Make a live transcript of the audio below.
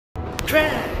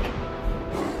Drag.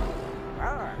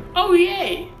 Oh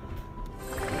yay!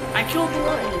 I killed the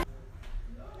lion.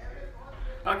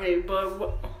 Okay, but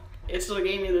what? It still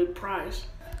gave me the prize.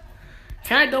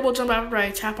 Can I double jump after I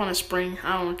tap on a spring?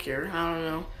 I don't care. I don't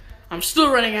know. I'm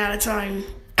still running out of time.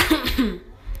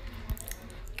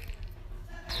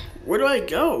 Where do I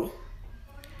go?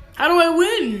 How do I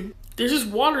win? There's just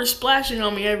water splashing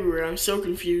on me everywhere. I'm so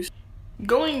confused.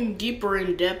 Going deeper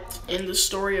in depth in the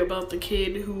story about the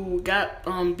kid who got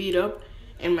beat up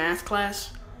in math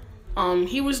class.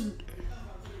 He was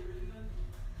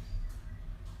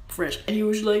fresh and he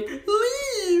was like,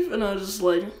 leave, and I was just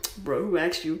like, bro, who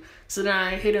asked you? So then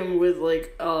I hit him with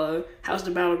like, how's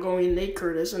the battle going, Nate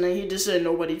Curtis? And then he just said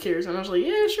nobody cares, and I was like,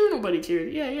 yeah, sure, nobody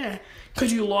cared. Yeah,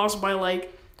 because you lost by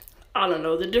like, I don't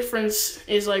know, the difference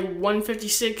is like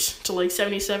 156 to like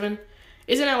 77.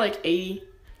 Isn't that like 80?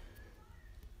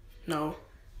 No,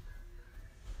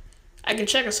 I can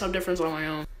check a sub difference on my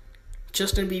own.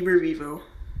 Justin Bieber Vivo.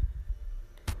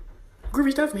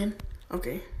 Groovy stuff, man.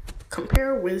 Okay.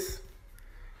 Compare with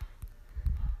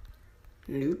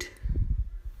Newt.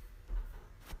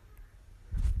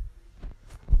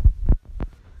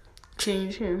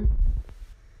 Change him.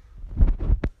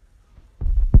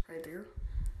 Right there.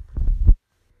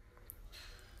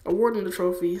 Awarding the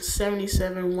trophy,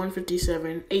 77,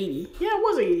 157, 80. Yeah, it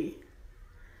was 80.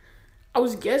 I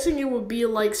was guessing it would be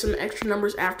like some extra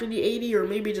numbers after the 80, or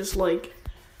maybe just like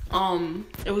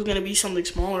it was gonna be something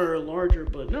smaller or larger,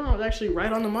 but no, it was actually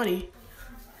right on the money.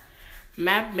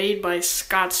 Map made by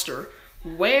Scottster.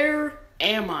 Where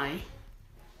am I?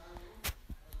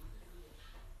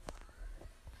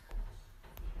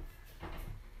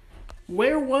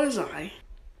 Where was I?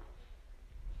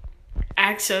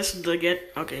 Access the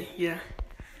get. Okay, yeah.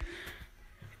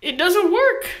 It doesn't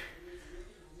work.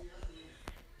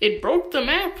 It broke the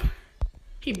map.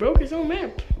 He broke his own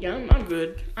map. Yeah, I'm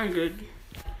good. I'm good.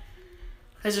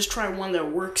 Let's just try one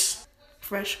that works.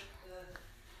 Fresh.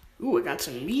 Ooh, I got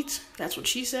some meat. That's what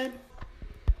she said.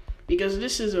 Because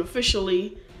this is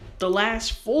officially the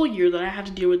last full year that I have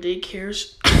to deal with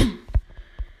daycares.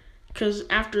 Because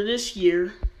after this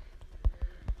year,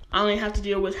 I only have to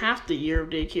deal with half the year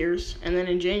of daycares. And then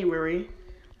in January,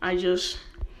 I just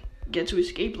get to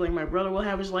escape. Like, my brother will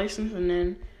have his license, and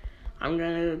then I'm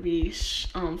gonna be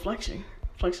flexing.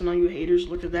 Flexing on you haters.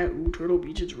 Look at that. Ooh, Turtle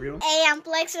Beach is real. Hey, I'm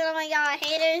flexing on y'all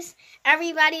haters.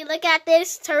 Everybody, look at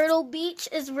this. Turtle Beach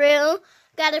is real.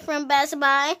 Got it from Best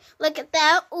Buy. Look at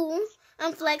that. Ooh,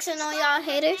 I'm flexing on y'all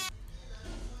haters.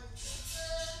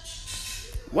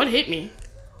 What hit me?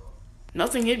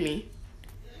 Nothing hit me.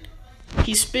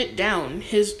 He spit down.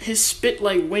 His spit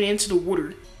like went into the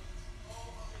water.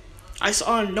 I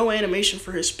saw no animation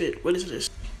for his spit. What is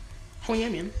this? Oh yeah,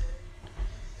 man.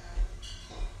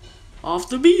 Off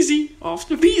the beezy, off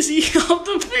the beezy, off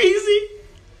the beezy.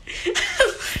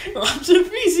 Off the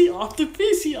beezy, off the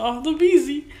beezy, off the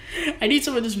beezy. I need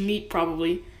some of this meat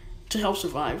probably to help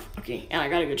survive. Okay, and I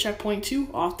got a good checkpoint too.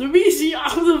 Off the beezy,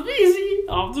 off the beezy,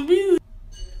 off the beezy.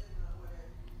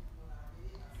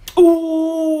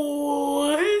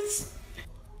 What?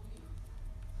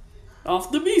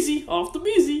 Off the beezy, off the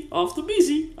beezy, off the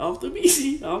beezy, off the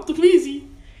beezy, off the beezy.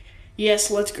 Yes,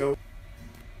 let's go.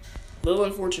 Little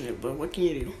unfortunate, but what can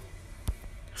you do?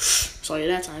 Saw you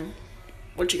that time.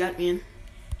 What you got, man?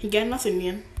 You got nothing,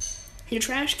 man. You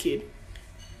trash, kid.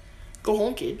 Go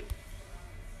home, kid.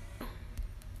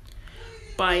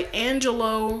 By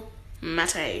Angelo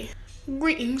Mattei.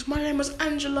 Greetings, my name is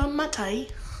Angela Mattei.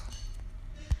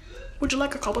 Would you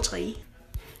like a cup of tea?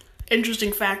 Interesting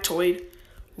factoid.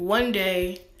 One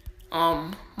day,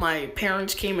 my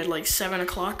parents came at like 7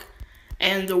 o'clock,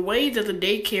 and the way that the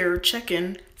daycare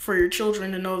check-in for your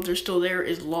children to know if they're still there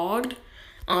is logged.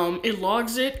 It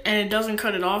logs it, and it doesn't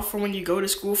cut it off from when you go to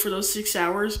school for those 6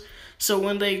 hours. So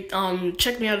when they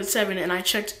checked me out at 7, and I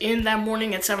checked in that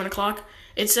morning at 7 o'clock,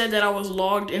 it said that I was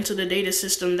logged into the data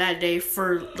system that day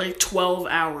for like 12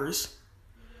 hours.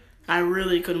 I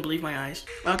really couldn't believe my eyes.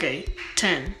 Okay,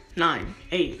 10, 9,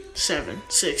 8, 7,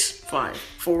 6, 5,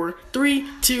 4, 3,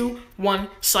 2, 1,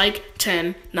 psych,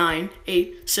 10, 9,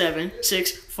 8, 7,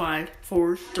 6, 5,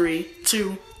 4, 3,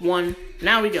 2, 1,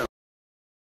 now we go.